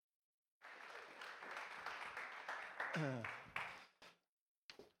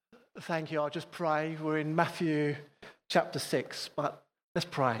Thank you. I'll just pray. We're in Matthew chapter 6, but let's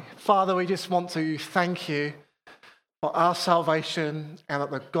pray. Father, we just want to thank you for our salvation and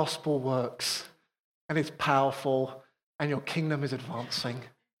that the gospel works and it's powerful and your kingdom is advancing.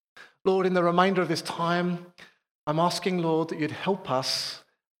 Lord, in the remainder of this time, I'm asking, Lord, that you'd help us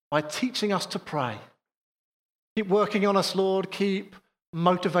by teaching us to pray. Keep working on us, Lord. Keep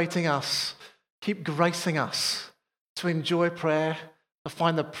motivating us. Keep gracing us to enjoy prayer, to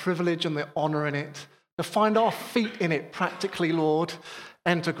find the privilege and the honor in it, to find our feet in it practically, Lord,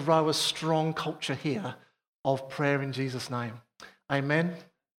 and to grow a strong culture here of prayer in Jesus' name. Amen.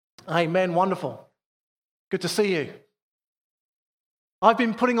 Amen. Wonderful. Good to see you. I've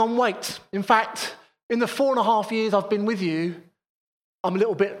been putting on weight. In fact, in the 4.5 years I've been with you, I'm a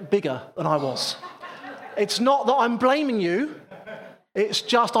little bit bigger than I was. It's not that I'm blaming you. It's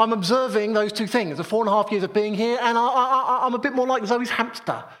just I'm observing those two things, the 4.5 years of being here, and I'm a bit more like Zoe's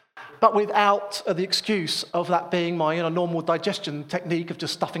hamster, but without the excuse of that being my normal digestion technique of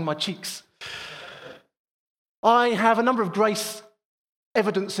just stuffing my cheeks. I have a number of grace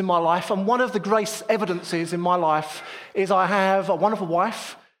evidence in my life, and one of the grace evidences in my life is I have a wonderful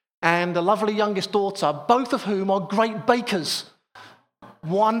wife and a lovely youngest daughter, both of whom are great bakers.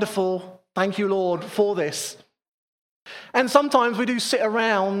 Wonderful. Thank you, Lord, for this. And sometimes we do sit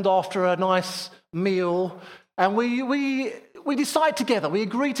around after a nice meal and we decide together, we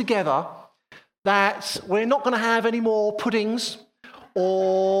agree together that we're not going to have any more puddings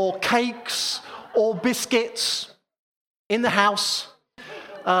or cakes or biscuits in the house.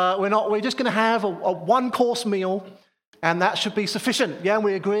 We're just going to have a one-course meal, and that should be sufficient. Yeah,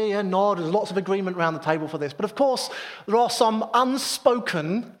 we agree and nod. There's lots of agreement around the table for this. But of course, there are some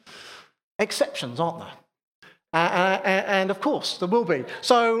unspoken exceptions, aren't there? And of course, there will be.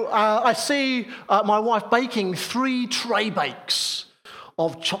 So I see my wife baking 3 tray bakes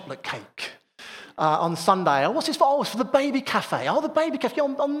of chocolate cake on Sunday. What's this for? Oh, it's for the baby cafe. Oh, the baby cafe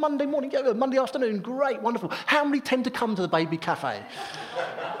on Monday morning, Monday afternoon. Great, wonderful. How many tend to come to the baby cafe?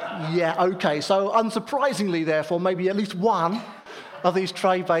 Yeah, okay. So unsurprisingly, therefore, maybe at least one of these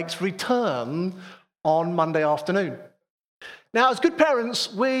tray bakes return on Monday afternoon. Now, as good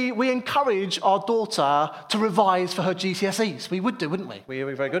parents, we encourage our daughter to revise for her GCSEs. We would do, wouldn't we?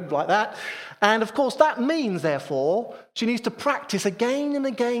 We're very good like that. And of course, that means, therefore, she needs to practice again and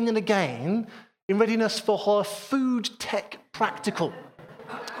again and again in readiness for her food tech practical.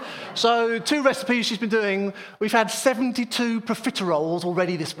 So 2 recipes she's been doing. We've had 72 profiteroles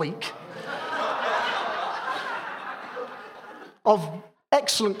already this week of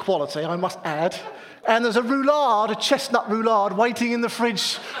excellent quality, I must add. And there's a chestnut roulade, waiting in the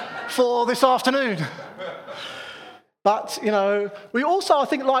fridge for this afternoon. But, we also, I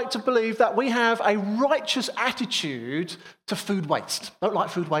think, like to believe that we have a righteous attitude to food waste. Don't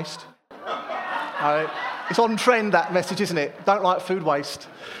like food waste. It's on trend, that message, isn't it? Don't like food waste.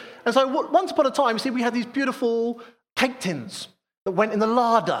 And so once upon a time, you see, we had these beautiful cake tins that went in the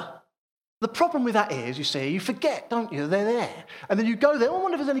larder. The problem with that is, you see, you forget, don't you? They're there. And then you go there, I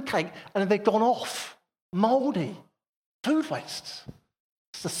wonder if there's any cake, and then they've gone off. Mouldy. Food waste.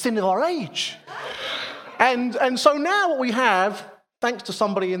 It's the sin of our age. And so now what we have, thanks to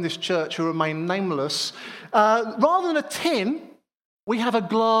somebody in this church who remain nameless, rather than a tin, we have a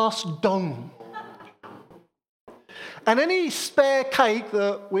glass dome. And any spare cake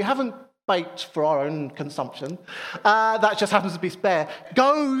that we haven't baked for our own consumption, that just happens to be spare,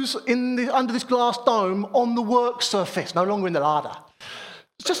 goes under this glass dome on the work surface, no longer in the larder.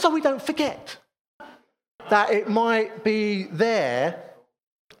 It's just so we don't forget that it might be there.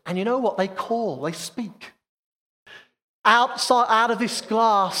 And you know what they speak. Out of this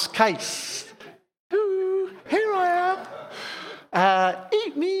glass case. Ooh, here I am.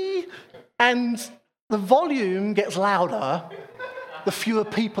 Eat me. And the volume gets louder, the fewer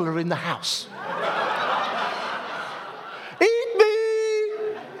people are in the house. Eat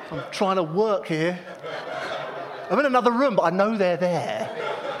me! I'm trying to work here. I'm in another room, but I know they're there.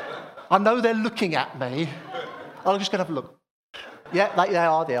 I know they're looking at me. I'm just going to have a look. Yeah, they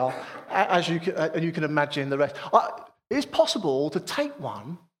are. As you can imagine the rest. It's possible to take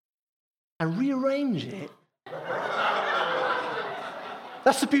one and rearrange it.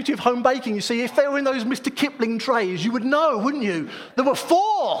 That's the beauty of home baking. You see, if they were in those Mr. Kipling trays, you would know, wouldn't you? There were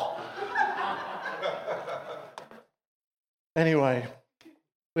 4. Anyway,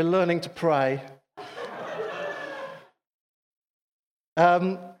 we're learning to pray.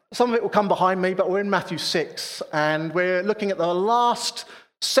 Some of it will come behind me, but we're in Matthew 6, and we're looking at the last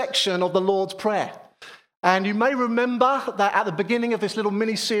section of the Lord's Prayer. And you may remember that at the beginning of this little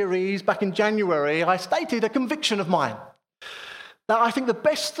mini-series back in January, I stated a conviction of mine that I think the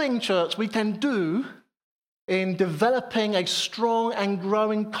best thing, church, we can do in developing a strong and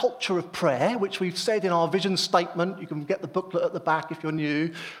growing culture of prayer, which we've said in our vision statement, you can get the booklet at the back if you're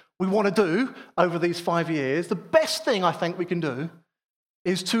new, we want to do over these 5 years, the best thing I think we can do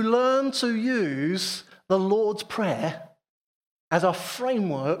is to learn to use the Lord's Prayer as our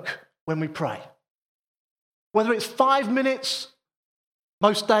framework when we pray. Whether it's 5 minutes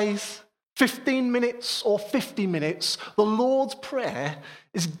most days, 15 minutes or 50 minutes, the Lord's Prayer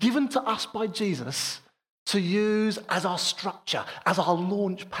is given to us by Jesus to use as our structure, as our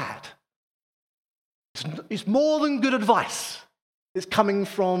launch pad. It's more than good advice. It's coming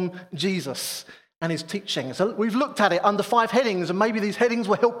from Jesus and his teaching. So we've looked at it under 5 headings, and maybe these headings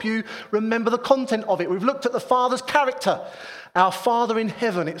will help you remember the content of it. We've looked at the Father's character. Our Father in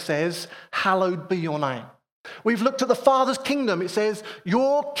heaven, it says, hallowed be your name. We've looked at the Father's kingdom. It says,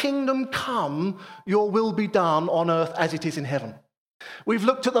 your kingdom come, your will be done on earth as it is in heaven. We've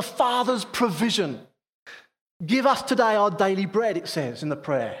looked at the Father's provision. Give us today our daily bread, it says in the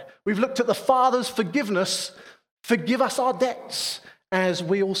prayer. We've looked at the Father's forgiveness. Forgive us our debts as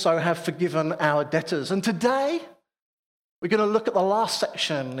we also have forgiven our debtors. And today, we're going to look at the last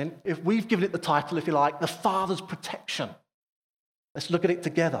section. And if we've given it the title, if you like, the Father's protection. Let's look at it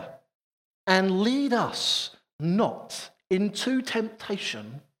together. And lead us not into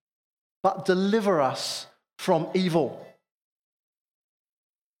temptation, but deliver us from evil.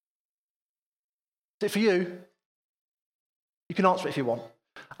 Is it for you? You can answer it if you want.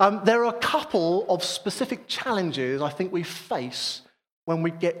 There are a couple of specific challenges I think we face when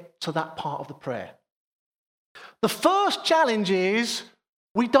we get to that part of the prayer. The first challenge is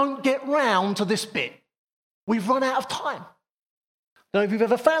we don't get round to this bit. We've run out of time. I don't know if you've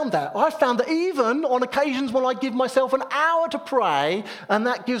ever found that. I've found that even on occasions when I give myself an hour to pray, and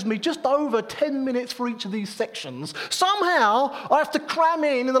that gives me just over 10 minutes for each of these sections, somehow I have to cram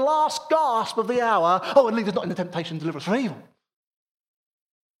in the last gasp of the hour, and lead us not into temptation, deliver us from evil.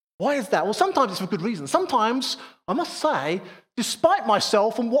 Why is that? Well, sometimes it's for good reason. Sometimes, I must say, despite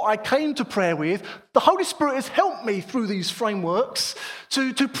myself and what I came to prayer with, the Holy Spirit has helped me through these frameworks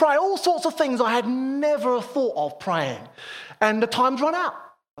to pray all sorts of things I had never thought of praying. And the time's run out.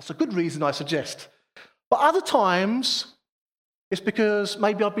 That's a good reason, I suggest. But other times, it's because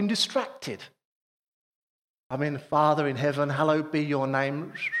maybe I've been distracted. I mean, Father in heaven, hallowed be your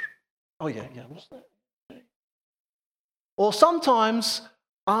name. Oh, yeah, what's that? Or sometimes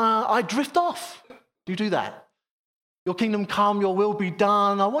I drift off. Do you do that? Your kingdom come, your will be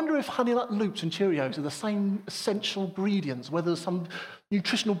done. I wonder if Honey Nut Loops and Cheerios are the same essential ingredients, whether there's some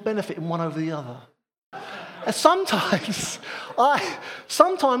nutritional benefit in one over the other. And sometimes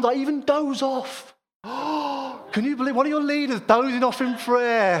I even doze off. Can you believe one of your leaders dozing off in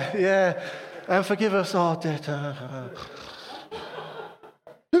prayer? Yeah. And forgive us our debt. And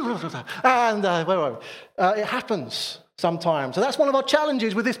where are we? It happens sometimes. So that's one of our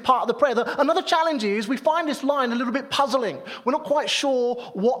challenges with this part of the prayer. Another challenge is we find this line a little bit puzzling. We're not quite sure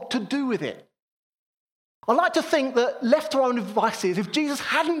what to do with it. I like to think that left to our own devices, if Jesus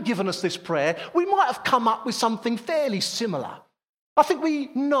hadn't given us this prayer, we might have come up with something fairly similar. I think we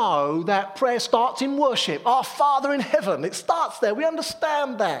know that prayer starts in worship. Our Father in heaven, it starts there. We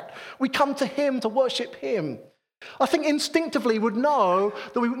understand that. We come to him to worship him. I think instinctively we'd know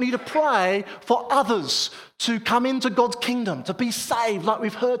that we would need to pray for others to come into God's kingdom, to be saved, like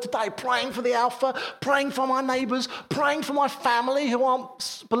we've heard today, praying for the Alpha, praying for my neighbours, praying for my family who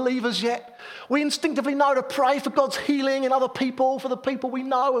aren't believers yet. We instinctively know to pray for God's healing in other people, for the people we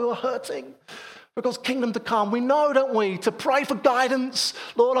know who are hurting, for God's kingdom to come. We know, don't we, to pray for guidance.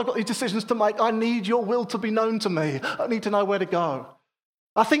 Lord, I've got these decisions to make. I need your will to be known to me. I need to know where to go.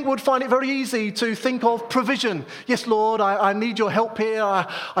 I think we'd find it very easy to think of provision. Yes, Lord, I need your help here.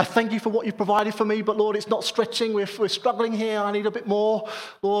 I thank you for what you've provided for me, but Lord, it's not stretching. We're struggling here. I need a bit more.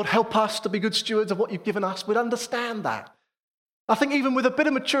 Lord, help us to be good stewards of what you've given us. We'd understand that. I think even with a bit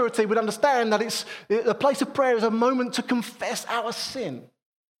of maturity, we'd understand that a place of prayer is a moment to confess our sin.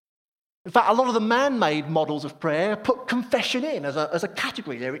 In fact, a lot of the man-made models of prayer put confession in as a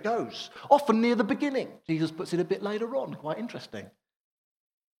category. There it goes. Often near the beginning. Jesus puts it a bit later on. Quite interesting.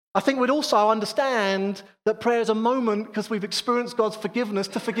 I think we'd also understand that prayer is a moment, because we've experienced God's forgiveness,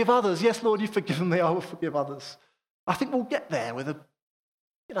 to forgive others. Yes, Lord, you've forgiven me, I will forgive others. I think we'll get there with a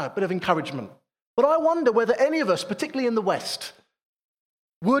bit of encouragement. But I wonder whether any of us, particularly in the West,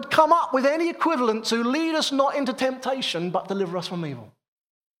 would come up with any equivalent to lead us not into temptation, but deliver us from evil.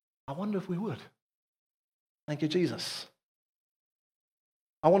 I wonder if we would. Thank you, Jesus.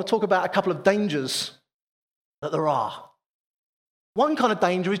 I want to talk about a couple of dangers that there are. One kind of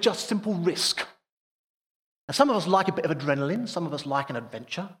danger is just simple risk. Now, some of us like a bit of adrenaline, some of us like an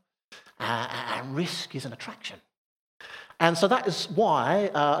adventure, and risk is an attraction. And so that is why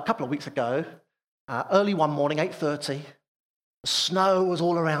a couple of weeks ago, early one morning, 8:30, the snow was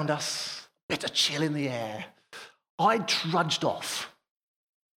all around us, a bit of chill in the air. I trudged off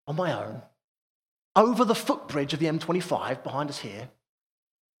on my own, over the footbridge of the M25 behind us here,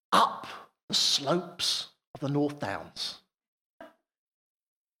 up the slopes of the North Downs.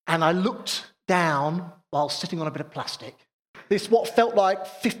 And I looked down while sitting on a bit of plastic. This what felt like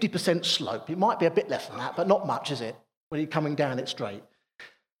 50% slope. It might be a bit less than that, but not much, is it, when you're coming down it straight.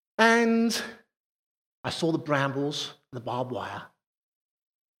 And I saw the brambles and the barbed wire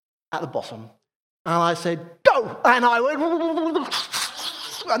at the bottom. And I said, go! And I went,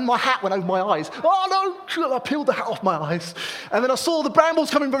 and my hat went over my eyes. Oh no! I peeled the hat off my eyes. And then I saw the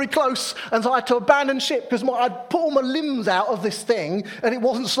brambles coming very close, and so I had to abandon ship because I'd put all my limbs out of this thing, and it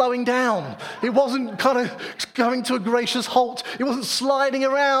wasn't slowing down. It wasn't kind of going to a gracious halt. It wasn't sliding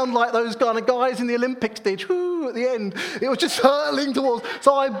around like those kind of guys in the Olympics did, whoo, at the end. It was just hurtling towards.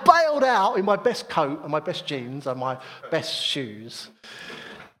 So I bailed out in my best coat and my best jeans and my best shoes,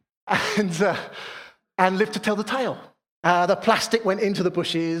 and lived to tell the tale. The plastic went into the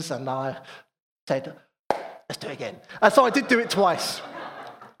bushes, and I said, let's do it again. And so I did do it twice.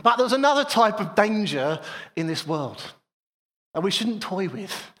 But there's another type of danger in this world that we shouldn't toy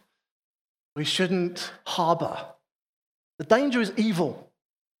with. We shouldn't harbour. The danger is evil.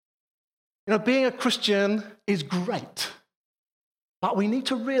 You know, being a Christian is great, but we need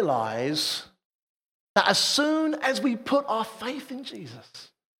to realise that as soon as we put our faith in Jesus,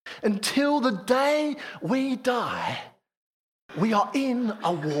 until the day we die, we are in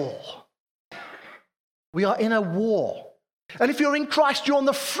a war. We are in a war. And if you're in Christ, you're on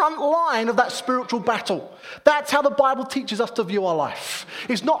the front line of that spiritual battle. That's how the Bible teaches us to view our life.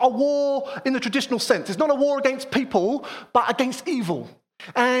 It's not a war in the traditional sense. It's not a war against people, but against evil.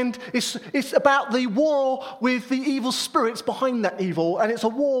 And it's about the war with the evil spirits behind that evil, and it's a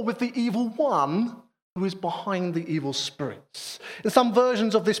war with the evil one who is behind the evil spirits. In some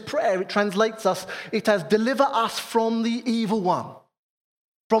versions of this prayer, it translates it as deliver us from the evil one.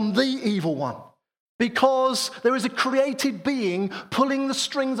 From the evil one. Because there is a created being pulling the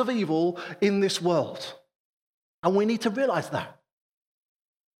strings of evil in this world. And we need to realize that.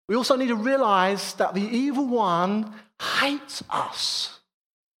 We also need to realize that the evil one hates us.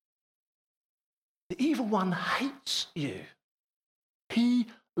 The evil one hates you. He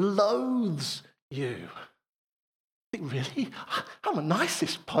loathes you. Think, really? I'm the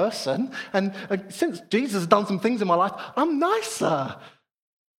nicest person. And since Jesus has done some things in my life, I'm nicer.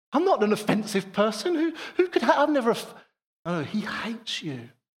 I'm not an offensive person. Who could have? I've never. No, he hates you.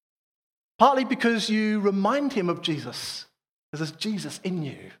 Partly because you remind him of Jesus. There's Jesus in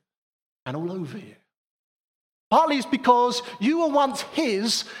you and all over you. Partly it's because you were once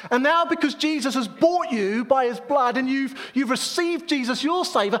his, and now because Jesus has bought you by his blood and you've received Jesus, your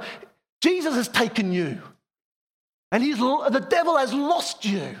Savior, Jesus has taken you. And the devil has lost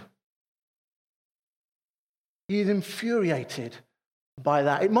you. He is infuriated by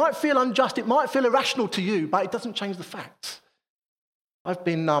that. It might feel unjust, it might feel irrational to you, but it doesn't change the facts. I've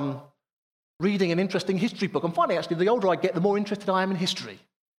been reading an interesting history book. I'm finding actually the older I get, the more interested I am in history,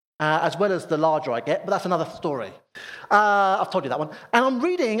 as well as the larger I get, but that's another story. I've told you that one. And I've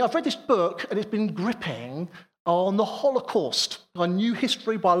read this book, and it's been gripping, on the Holocaust, a new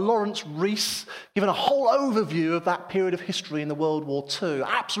history by Lawrence Rees, giving a whole overview of that period of history in the World War II.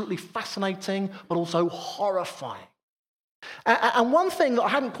 Absolutely fascinating, but also horrifying. And one thing that I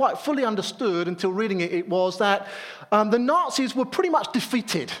hadn't quite fully understood until reading it was that the Nazis were pretty much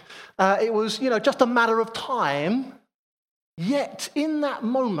defeated. It was, just a matter of time. Yet, in that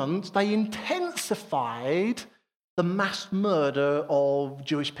moment, they intensified the mass murder of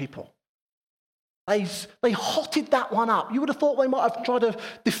Jewish people. They hotted that one up. You would have thought they might have tried to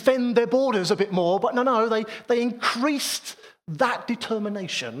defend their borders a bit more, but no, they increased that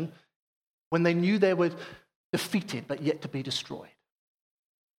determination when they knew they were defeated but yet to be destroyed.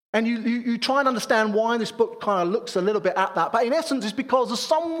 And you try and understand why this book kind of looks a little bit at that, but in essence it's because there's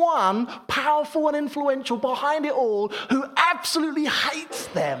someone powerful and influential behind it all who absolutely hates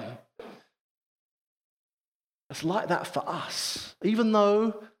them. It's like that for us. Even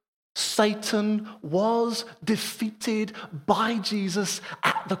though Satan was defeated by Jesus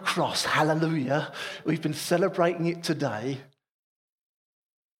at the cross. Hallelujah. We've been celebrating it today.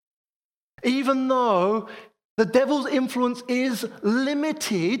 Even though the devil's influence is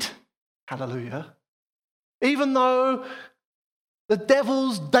limited, hallelujah. Even though The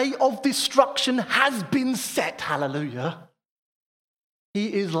devil's day of destruction has been set. Hallelujah.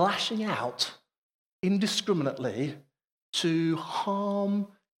 He is lashing out indiscriminately to harm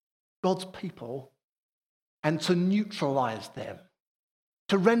God's people and to neutralize them,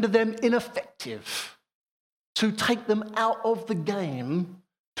 to render them ineffective, to take them out of the game,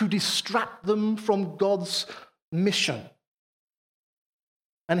 to distract them from God's mission.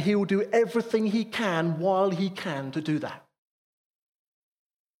 And he will do everything he can while he can to do that.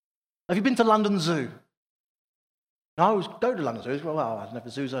 Have you been to London Zoo? No, I always go to London Zoo. Well, I don't know if the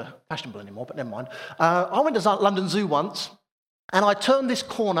zoos are fashionable anymore, but never mind. I went to London Zoo once, and I turned this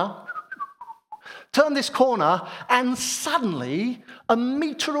corner, and suddenly, a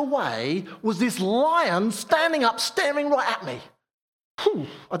metre away, was this lion standing up, staring right at me. Whew,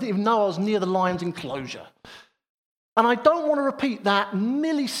 I didn't even know I was near the lion's enclosure. And I don't want to repeat that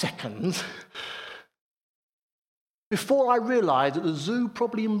millisecond before I realised that the zoo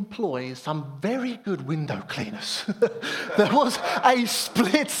probably employs some very good window cleaners. There was a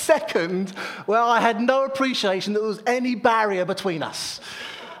split second where I had no appreciation that there was any barrier between us.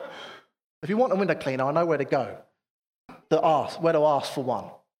 If you want a window cleaner, I know where to go, where to ask for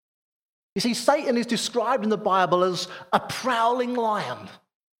one. You see, Satan is described in the Bible as a prowling lion,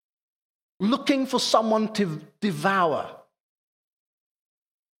 looking for someone to devour.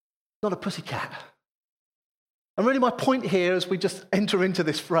 Not a pussycat. And really my point here as we just enter into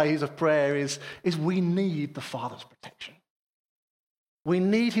this phrase of prayer is we need the Father's protection. We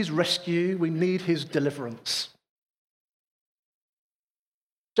need his rescue. We need his deliverance.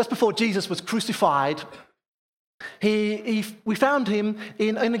 Just before Jesus was crucified, we found him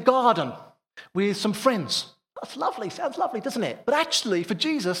in a garden with some friends. That's lovely, sounds lovely, doesn't it? But actually, for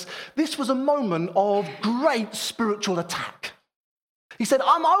Jesus, this was a moment of great spiritual attack. He said,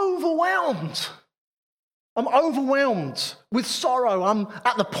 I'm overwhelmed. I'm overwhelmed with sorrow. I'm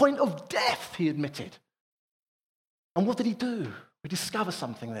at the point of death, he admitted. And what did he do? We discover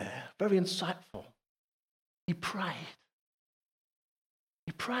something there, very insightful. He prayed.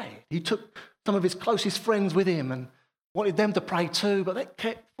 He prayed. He took some of his closest friends with him and wanted them to pray too, but they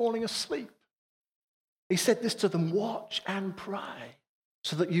kept falling asleep. He said this to them, watch and pray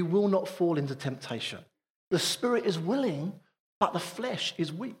so that you will not fall into temptation. The spirit is willing, but the flesh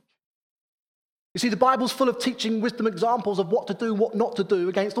is weak. You see, the Bible's full of teaching wisdom examples of what to do, what not to do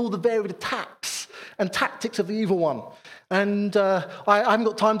against all the varied attacks and tactics of the evil one. And I haven't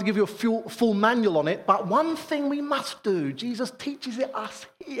got time to give you a full manual on it, but one thing we must do, Jesus teaches it us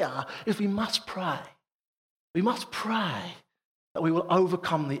here, is we must pray. We must pray that we will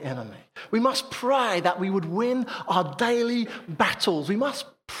overcome the enemy. We must pray that we would win our daily battles. We must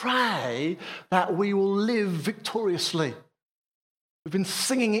pray that we will live victoriously. We've been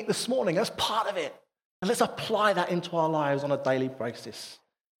singing it this morning. That's part of it. And let's apply that into our lives on a daily basis.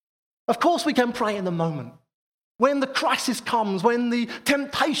 Of course, we can pray in the moment. When the crisis comes, when the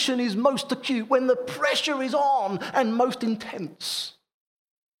temptation is most acute, when the pressure is on and most intense.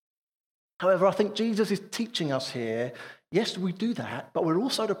 However, I think Jesus is teaching us here, yes, we do that, but we're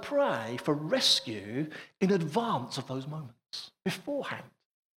also to pray for rescue in advance of those moments, beforehand.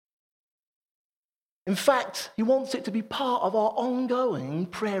 In fact, he wants it to be part of our ongoing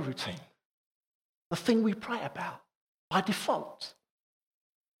prayer routine, the thing we pray about by default.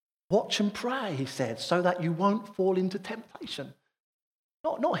 Watch and pray, he said, so that you won't fall into temptation.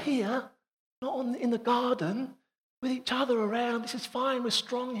 Not here, not in the garden, with each other around. This is fine, we're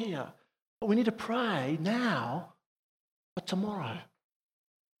strong here. But we need to pray now for tomorrow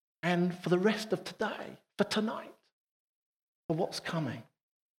and for the rest of today, for tonight, for what's coming.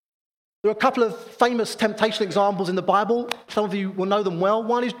 There are a couple of famous temptation examples in the Bible. Some of you will know them well.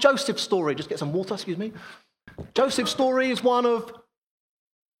 One is Joseph's story. Just get some water, excuse me. Joseph's story is one of,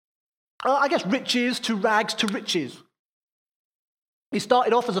 riches to rags to riches. He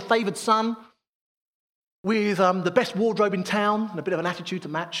started off as a favoured son with the best wardrobe in town and a bit of an attitude to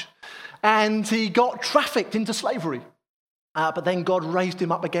match. And he got trafficked into slavery. But then God raised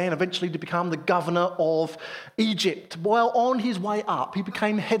him up again, eventually to become the governor of Egypt. While on his way up, he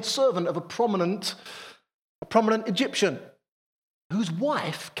became head servant of a prominent Egyptian whose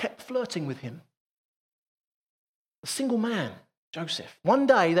wife kept flirting with him. A single man, Joseph. One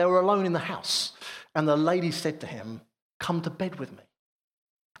day they were alone in the house, and the lady said to him, "Come to bed with me."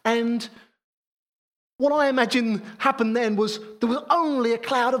 And what I imagine happened then was there was only a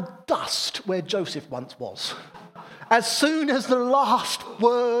cloud of dust where Joseph once was. As soon as the last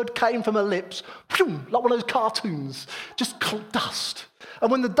word came from her lips, like one of those cartoons, just dust.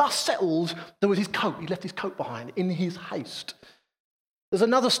 And when the dust settled, there was his coat. He left his coat behind in his haste. There's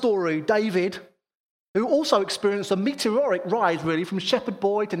another story. David who also experienced a meteoric rise, really, from shepherd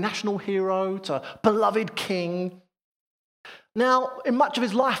boy to national hero to beloved king. Now, in much of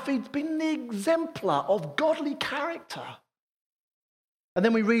his life, he'd been the exemplar of godly character. And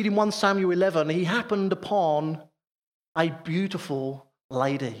then we read in 1 Samuel 11, he happened upon a beautiful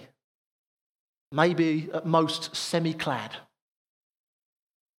lady, maybe at most semi-clad,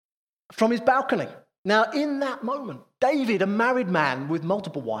 from his balcony. Now, in that moment, David, a married man with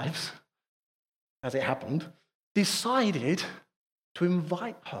multiple wives, as it happened, decided to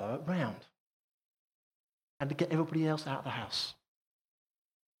invite her round and to get everybody else out of the house.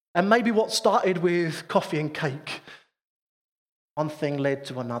 And maybe what started with coffee and cake, one thing led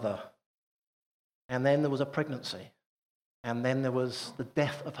to another. And then there was a pregnancy. And then there was the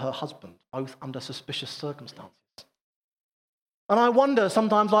death of her husband, both under suspicious circumstances. And I wonder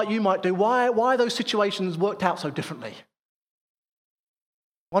sometimes, like you might do, why those situations worked out so differently.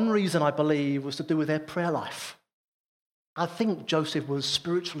 One reason, I believe, was to do with their prayer life. I think Joseph was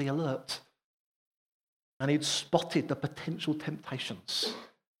spiritually alert, and he'd spotted the potential temptations.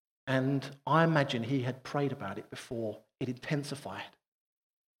 And I imagine he had prayed about it before it intensified.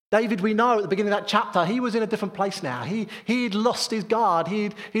 David, we know at the beginning of that chapter, he was in a different place now. He'd lost his guard.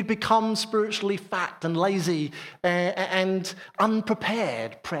 He'd become spiritually fat and lazy and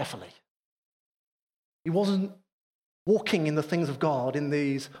unprepared prayerfully. He wasn't walking in the things of God in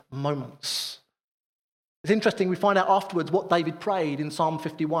these moments. It's interesting, we find out afterwards what David prayed in Psalm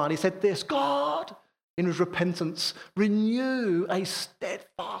 51. He said this, God, in his repentance, renew a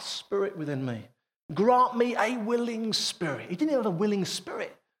steadfast spirit within me. Grant me a willing spirit. He didn't have a willing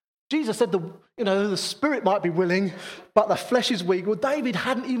spirit. Jesus said the spirit might be willing, but the flesh is weak. Well, David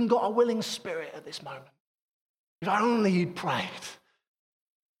hadn't even got a willing spirit at this moment. If only he'd prayed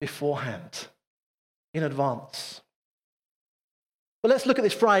beforehand, in advance. But let's look at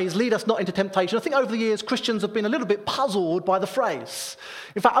this phrase, lead us not into temptation. I think over the years, Christians have been a little bit puzzled by the phrase.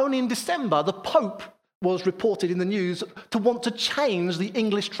 In fact, only in December, the Pope was reported in the news to want to change the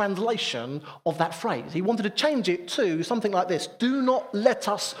English translation of that phrase. He wanted to change it to something like this: do not let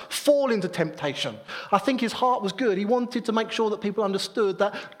us fall into temptation. I think his heart was good. He wanted to make sure that people understood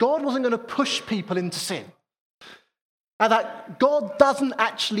that God wasn't going to push people into sin, and that God doesn't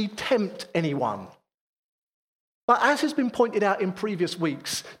actually tempt anyone. But as has been pointed out in previous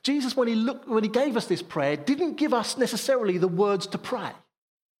weeks, Jesus, when he gave us this prayer, didn't give us necessarily the words to pray.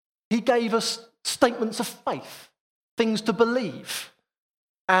 He gave us statements of faith, things to believe,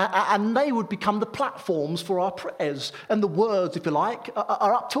 and they would become the platforms for our prayers. And the words, if you like,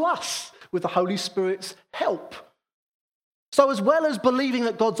 are up to us with the Holy Spirit's help. So as well as believing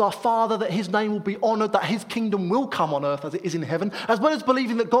that God's our Father, that his name will be honoured, that his kingdom will come on earth as it is in heaven, as well as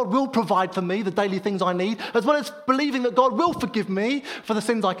believing that God will provide for me the daily things I need, as well as believing that God will forgive me for the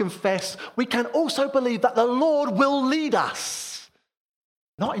sins I confess, we can also believe that the Lord will lead us,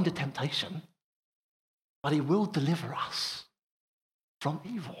 not into temptation, but he will deliver us from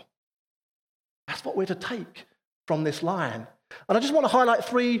evil. That's what we're to take from this line. And I just want to highlight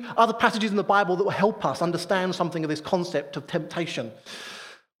 3 other passages in the Bible that will help us understand something of this concept of temptation.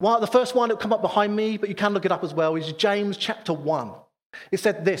 The first one that will come up behind me, but you can look it up as well, is James chapter 1. It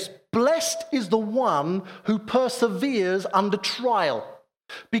said this: blessed is the one who perseveres under trial,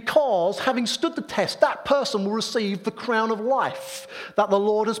 because having stood the test, that person will receive the crown of life that the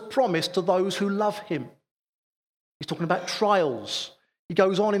Lord has promised to those who love him. He's talking about trials. He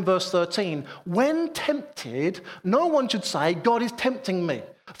goes on in verse 13, when tempted, no one should say, God is tempting me.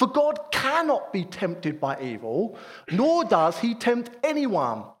 For God cannot be tempted by evil, nor does he tempt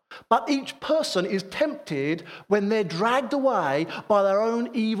anyone. But each person is tempted when they're dragged away by their own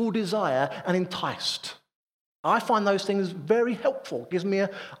evil desire and enticed. I find those things very helpful. It gives me an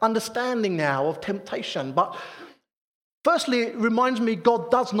understanding now of temptation. But firstly, it reminds me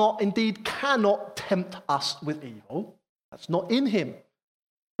God does not, indeed cannot tempt us with evil. That's not in him.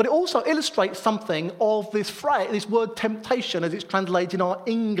 But it also illustrates something of this phrase, this word temptation, as it's translated in our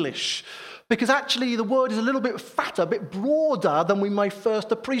English. Because actually the word is a little bit fatter, a bit broader than we may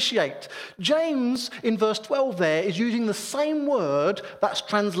first appreciate. James, in verse 12 there, is using the same word that's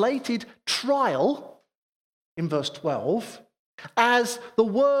translated trial in verse 12 as the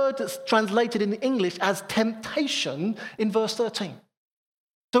word that's translated in English as temptation in verse 13.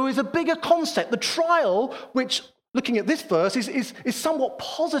 So it's a bigger concept. The trial, which, looking at this verse, is somewhat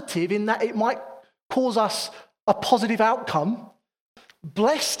positive in that it might cause us a positive outcome.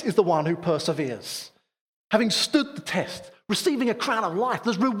 Blessed is the one who perseveres, having stood the test, receiving a crown of life.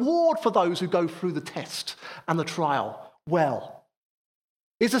 There's reward for those who go through the test and the trial well.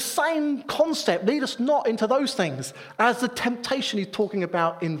 is the same concept, lead us not into those things, as the temptation he's talking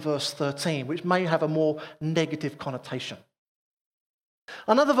about in verse 13, which may have a more negative connotation.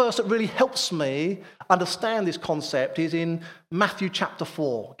 Another verse that really helps me understand this concept is in Matthew chapter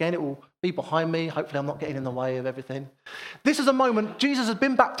 4. Again, it will be behind me. Hopefully I'm not getting in the way of everything. This is a moment, Jesus has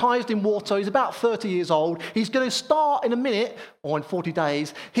been baptized in water. He's about 30 years old. He's going to start in a minute, or in 40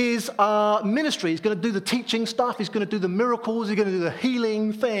 days, his ministry. He's going to do the teaching stuff. He's going to do the miracles. He's going to do the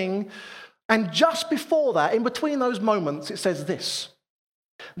healing thing. And just before that, in between those moments, it says this.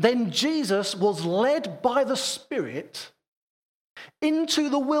 Then Jesus was led by the Spirit into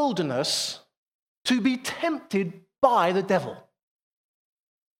the wilderness to be tempted by the devil.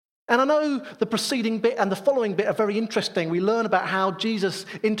 And I know the preceding bit and the following bit are very interesting. We learn about how Jesus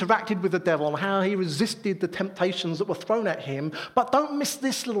interacted with the devil and how he resisted the temptations that were thrown at him. But don't miss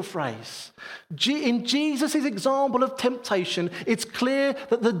this little phrase. In Jesus' example of temptation, it's clear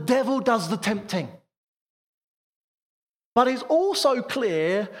that the devil does the tempting. But it's also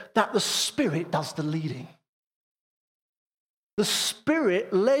clear that the Spirit does the leading. The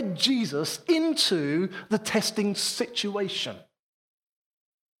Spirit led Jesus into the testing situation.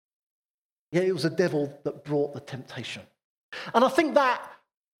 Yet it was the devil that brought the temptation. And I think that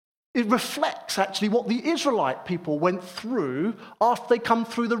it reflects actually what the Israelite people went through after they come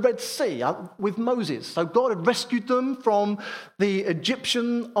through the Red Sea with Moses. So God had rescued them from the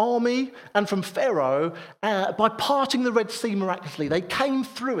Egyptian army and from Pharaoh by parting the Red Sea miraculously. They came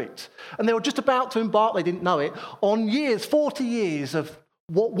through it. And they were just about to embark, they didn't know it, on 40 years of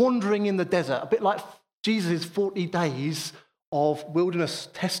wandering in the desert, a bit like Jesus' 40 days of wilderness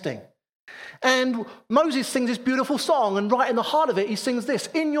testing. And Moses sings this beautiful song, and right in the heart of it, he sings this: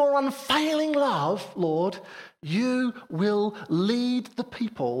 in your unfailing love, Lord, you will lead the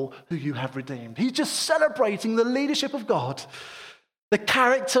people who you have redeemed. He's just celebrating the leadership of God, the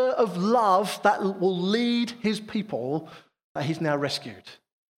character of love that will lead his people that he's now rescued.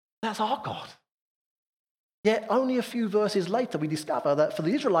 That's our God. Yet only a few verses later, we discover that for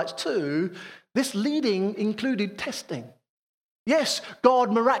the Israelites too, this leading included testing. Yes,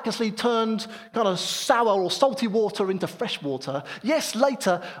 God miraculously turned kind of sour or salty water into fresh water. Yes,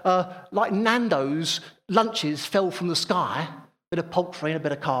 later, like Nando's, lunches fell from the sky. A bit of poultry and a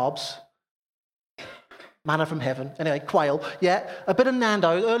bit of carbs. Manna from heaven. Anyway, quail. Yeah, a bit of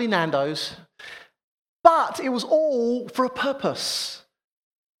Nando's, early Nando's. But it was all for a purpose.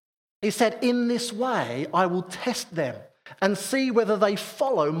 He said, in this way, I will test them and see whether they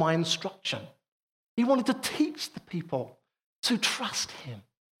follow my instruction. He wanted to teach the people to trust him,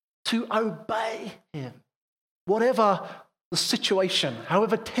 to obey him. Whatever the situation,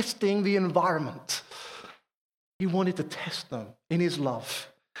 however testing the environment, he wanted to test them in his love.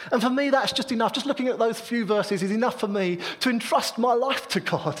 And for me, that's just enough. Just looking at those few verses is enough for me to entrust my life to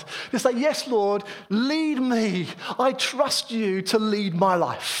God. To say, yes, Lord, lead me. I trust you to lead my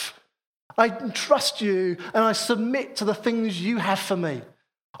life. I trust you and I submit to the things you have for me.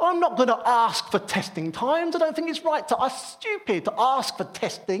 I'm not going to ask for testing times. I don't think it's right stupid to ask for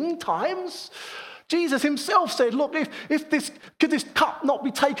testing times. Jesus himself said, look, could this cup not be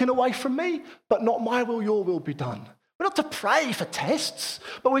taken away from me? But not my will, your will be done. We're not to pray for tests,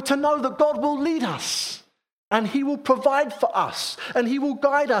 but we're to know that God will lead us and he will provide for us and he will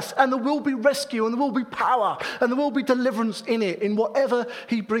guide us, and there will be rescue and there will be power and there will be deliverance in it, in whatever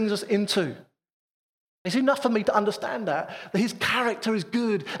he brings us into. It's enough for me to understand that his character is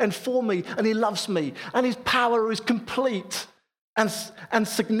good and for me, and he loves me, and his power is complete and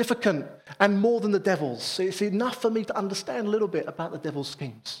significant and more than the devil's. It's enough for me to understand a little bit about the devil's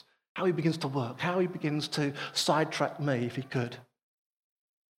schemes, how he begins to work, how he begins to sidetrack me if he could.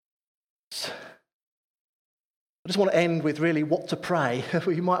 I just want to end with really what to pray.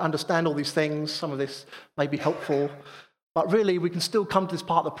 You might understand all these things. Some of this may be helpful. But really, we can still come to this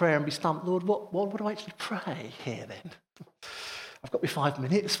part of the prayer and be stumped. Lord, what do I actually pray here then? I've got me 5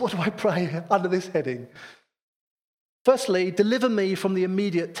 minutes. What do I pray under this heading? Firstly, deliver me from the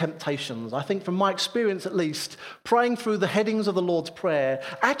immediate temptations. I think from my experience at least, praying through the headings of the Lord's Prayer,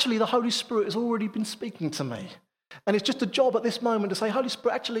 actually the Holy Spirit has already been speaking to me. And it's just a job at this moment to say, Holy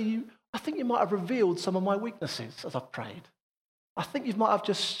Spirit, actually, I think you might have revealed some of my weaknesses as I've prayed. I think you might have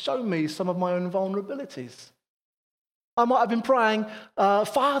just shown me some of my own vulnerabilities. I might have been praying,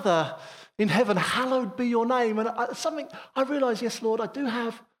 Father in heaven, hallowed be your name. And I realize, yes, Lord, I do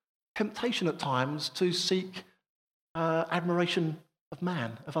have temptation at times to seek admiration of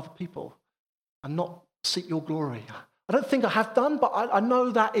man, of other people, and not seek your glory. I don't think I have done, but I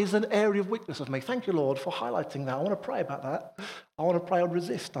know that is an area of weakness of me. Thank you, Lord, for highlighting that. I want to pray about that. I want to pray and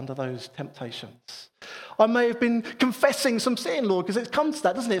resist under those temptations. I may have been confessing some sin, Lord, because it comes to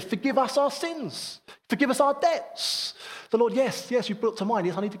that, doesn't it? Forgive us our sins. Forgive us our debts. So, Lord, yes, you brought to mind.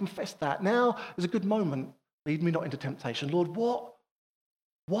 Yes, I need to confess that. Now is a good moment. Lead me not into temptation. Lord,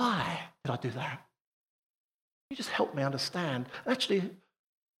 why did I do that? You just help me understand. Actually,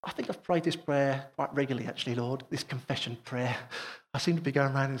 I think I've prayed this prayer quite regularly, actually, Lord, this confession prayer. I seem to be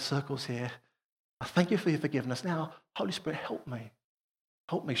going around in circles here. I thank you for your forgiveness. Now, Holy Spirit, help me.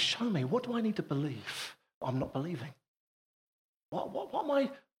 Help me, show me, what do I need to believe that I'm not believing? What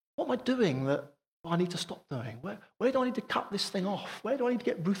am I doing that I need to stop doing? Where do I need to cut this thing off? Where do I need to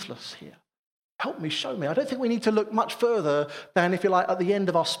get ruthless here? Help me, show me. I don't think we need to look much further than, if you like, at the end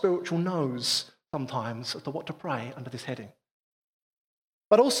of our spiritual nose sometimes as to what to pray under this heading.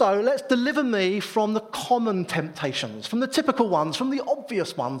 But also, let's deliver me from the common temptations, from the typical ones, from the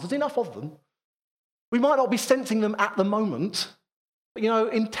obvious ones. There's enough of them. We might not be sensing them at the moment, but,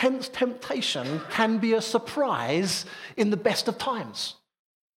 intense temptation can be a surprise in the best of times.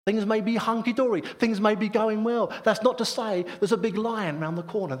 Things may be hunky-dory. Things may be going well. That's not to say there's a big lion around the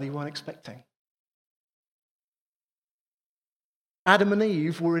corner that you weren't expecting. Adam and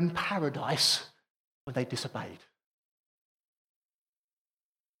Eve were in paradise when they disobeyed.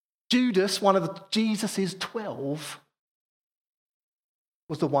 Judas, one of Jesus' 12,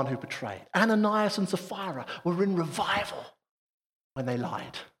 was the one who betrayed. Ananias and Sapphira were in revival when they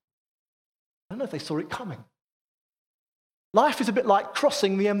lied. I don't know if they saw it coming. Life is a bit like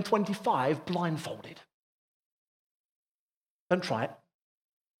crossing the M25 blindfolded. Don't try it.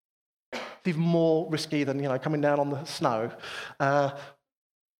 It's even more risky than, coming down on the snow.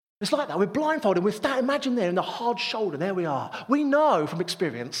 It's like that. We're blindfolded. Imagine there in the hard shoulder. There we are. We know from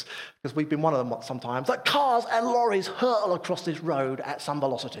experience, because we've been one of them sometimes, that cars and lorries hurtle across this road at some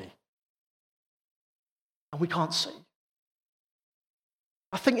velocity. And we can't see.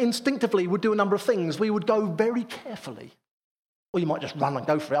 I think instinctively we'd do a number of things. We would go very carefully. Or you might just run and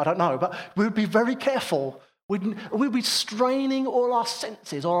go for it, I don't know. But we would be very careful. We'd be straining all our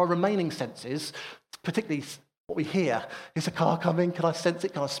senses, or our remaining senses, particularly what we hear. Is a car coming? Can I sense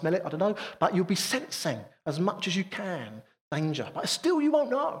it? Can I smell it? I don't know. But you'll be sensing as much as you can danger. But still you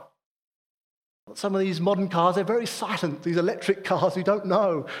won't know. Some of these modern cars, they're very silent. These electric cars, you don't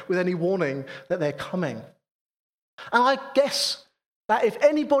know with any warning that they're coming. And I guess that if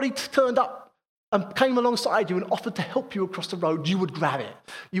anybody turned up and came alongside you and offered to help you across the road, you would grab it.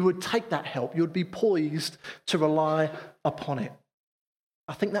 You would take that help. You would be poised to rely upon it.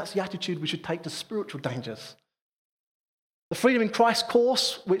 I think that's the attitude we should take to spiritual dangers. The Freedom in Christ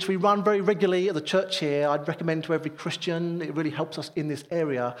course, which we run very regularly at the church here, I'd recommend to every Christian. It really helps us in this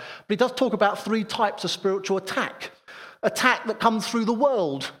area. But it does talk about 3 types of spiritual attack. Attack that comes through the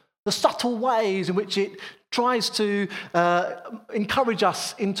world, the subtle ways in which it tries to encourage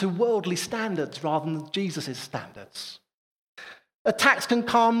us into worldly standards rather than Jesus' standards. Attacks can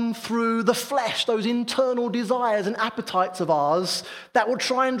come through the flesh, those internal desires and appetites of ours that will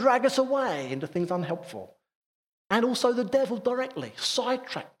try and drag us away into things unhelpful. And also the devil directly,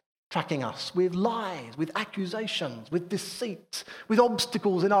 sidetracking us with lies, with accusations, with deceit, with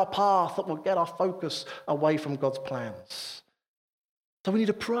obstacles in our path that will get our focus away from God's plans. So we need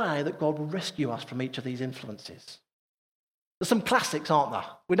to pray that God will rescue us from each of these influences. There's some classics, aren't there?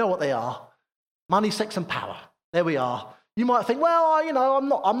 We know what they are. Money, sex, and power. There we are. You might think, well,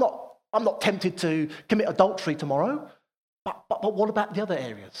 I'm not tempted to commit adultery tomorrow. But what about the other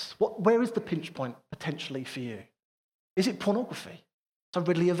areas? Where is the pinch point potentially for you? Is it pornography? So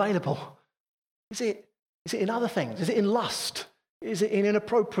readily available? Is it in other things? Is it in lust? Is it in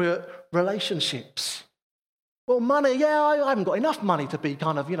inappropriate relationships? Well, money, I haven't got enough money to be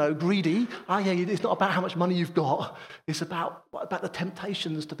kind of, greedy. It's not about how much money you've got. It's about the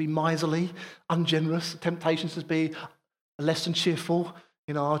temptations to be miserly, ungenerous, temptations to be less than cheerful.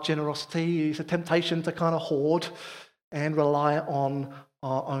 Our generosity is a temptation to kind of hoard and rely on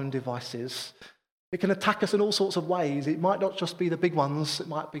our own devices. It can attack us in all sorts of ways. It might not just be the big ones. It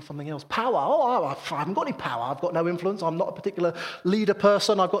might be something else. Power. I haven't got any power. I've got no influence. I'm not a particular leader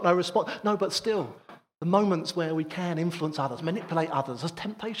person. I've got no response. No, but still, the moments where we can influence others, manipulate others, there's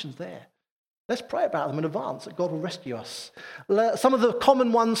temptations there. Let's pray about them in advance, that God will rescue us. Some of the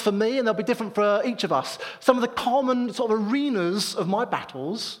common ones for me, and they'll be different for each of us, some of the common sort of arenas of my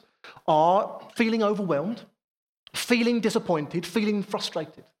battles are feeling overwhelmed, feeling disappointed, feeling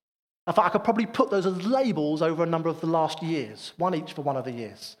frustrated. In fact, I could probably put those as labels over a number of the last years, one each for one of the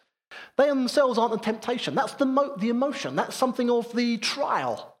years. They themselves aren't a temptation. That's the emotion. That's something of the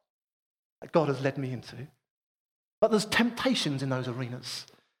trial that God has led me into. But there's temptations in those arenas.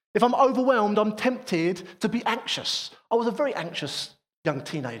 If I'm overwhelmed, I'm tempted to be anxious. I was a very anxious young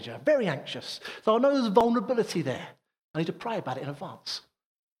teenager, very anxious. So I know there's vulnerability there. I need to pray about it in advance.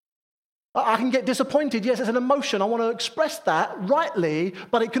 I can get disappointed. Yes, it's an emotion. I want to express that rightly,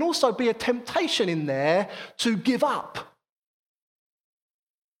 but it can also be a temptation in there to give up.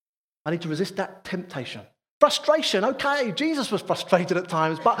 I need to resist that temptation. Frustration, okay, Jesus was frustrated at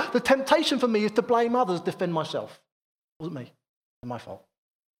times, but the temptation for me is to blame others, defend myself. It wasn't me, it was my fault.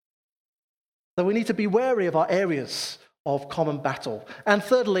 So we need to be wary of our areas of common battle. And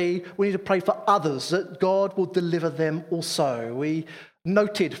thirdly, we need to pray for others, that God will deliver them also. We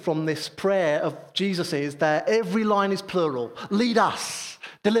noted from this prayer of Jesus's that every line is plural. Lead us,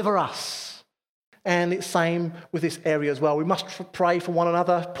 deliver us. And it's same with this area as well. We must pray for one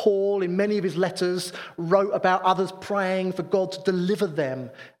another. Paul, in many of his letters, wrote about others praying for God to deliver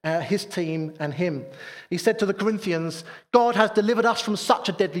them, his team and him. He said to the Corinthians, God has delivered us from such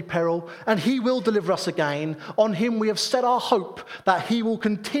a deadly peril, and he will deliver us again. On him we have set our hope that he will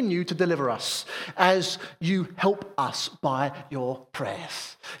continue to deliver us as you help us by your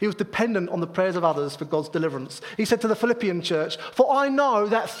prayers. He was dependent on the prayers of others for God's deliverance. He said to the Philippian church, for I know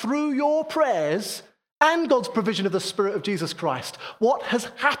that through your prayers and God's provision of the Spirit of Jesus Christ, what has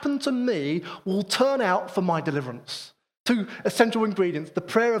happened to me will turn out for my deliverance. Two essential ingredients, the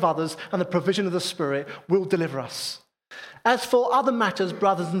prayer of others and the provision of the Spirit will deliver us. As for other matters,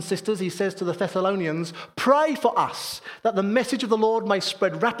 brothers and sisters, he says to the Thessalonians, pray for us that the message of the Lord may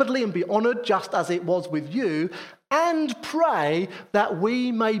spread rapidly and be honoured just as it was with you, and pray that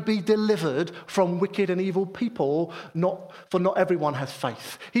we may be delivered from wicked and evil people, for not everyone has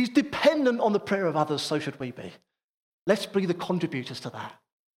faith. He's dependent on the prayer of others, so should we be. Let's be the contributors to that.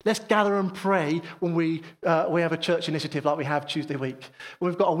 Let's gather and pray when we have a church initiative like we have Tuesday week.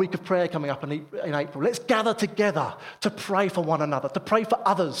 When we've got a week of prayer coming up in April. Let's gather together to pray for one another, to pray for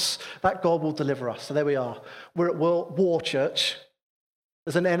others that God will deliver us. So there we are. We're at war, church.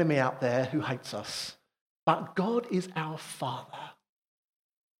 There's an enemy out there who hates us. But God is our Father.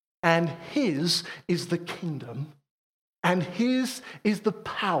 And his is the kingdom. And his is the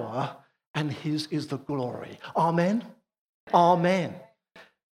power. And his is the glory. Amen? Amen.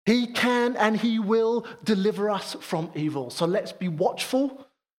 He can and he will deliver us from evil. So let's be watchful.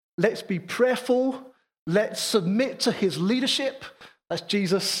 Let's be prayerful. Let's submit to his leadership. That's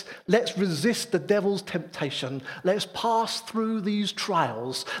Jesus. Let's resist the devil's temptation. Let's pass through these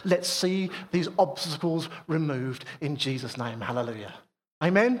trials. Let's see these obstacles removed in Jesus' name. Hallelujah.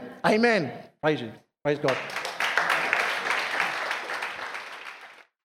 Amen. Amen. Praise you. Praise God.